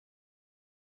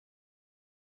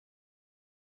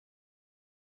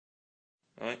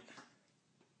Right.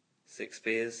 6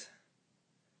 beers.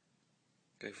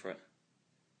 Go for it.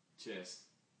 Cheers.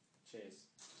 Cheers.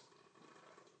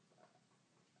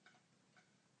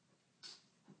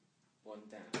 One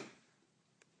down.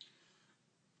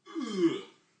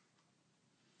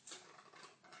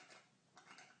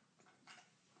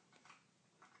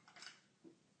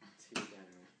 Two down.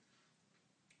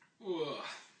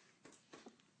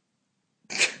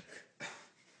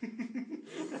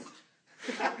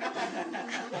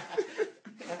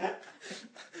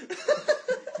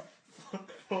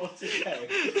 Four to go.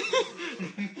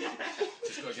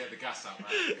 Just gotta get the gas out, man.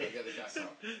 Gotta get the gas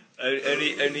out.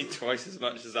 Only twice as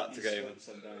much as that to go.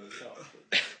 Some down the top.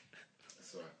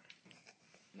 That's alright.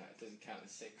 No, it doesn't count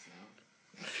as 6 now.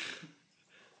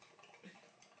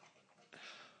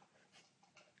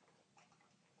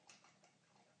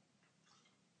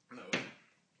 No way.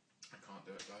 I can't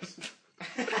do it, guys.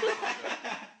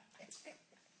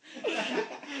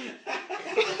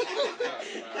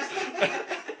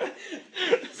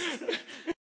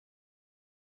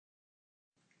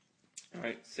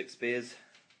 Alright, 6 beers.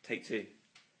 Take 2.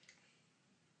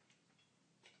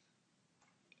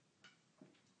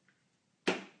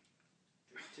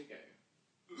 To go.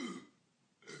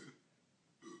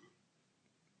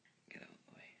 Get out of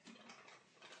the way.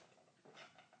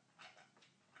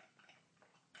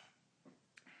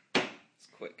 It's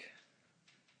quick.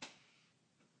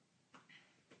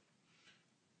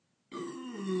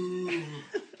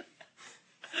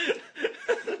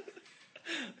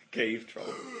 Cave troll.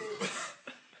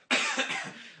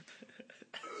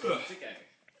 To go.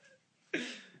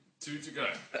 2 to go.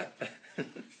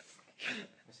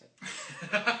 What's it?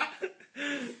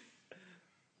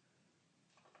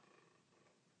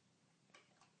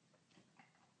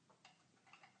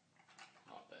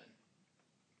 Heartburn.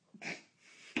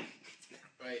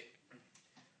 Wait.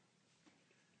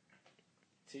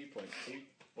 2.2.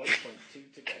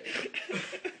 1.2 to go.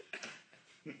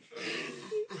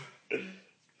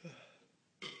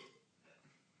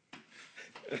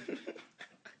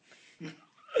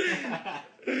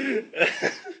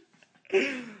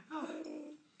 I'll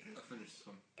finish this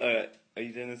one. Alright, are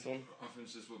you doing this one? I'll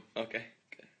finish this one. Okay.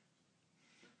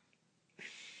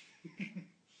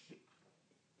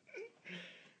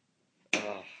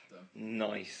 Ah, Done.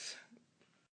 nice.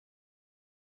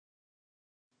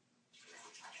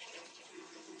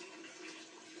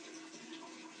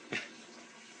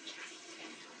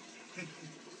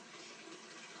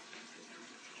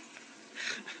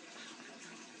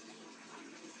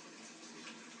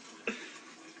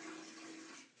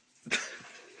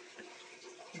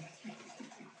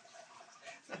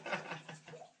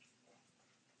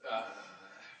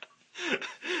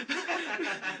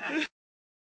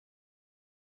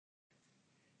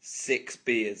 Six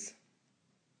beers.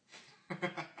 Boom.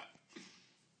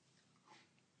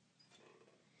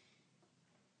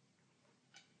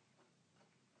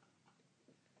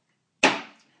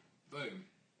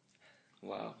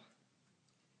 Wow.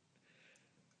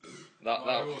 Am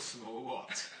I awesome or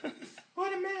what?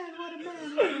 What a man, what a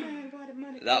man, what a man, what a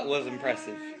man. That was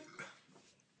impressive.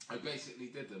 I basically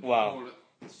did them. Wow.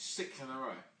 All 6 in a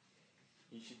row.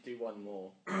 You should do one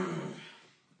more.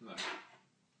 No.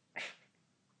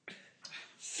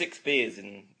 6 beers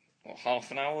in, what, half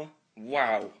an hour?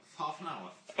 Wow. Half an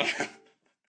hour.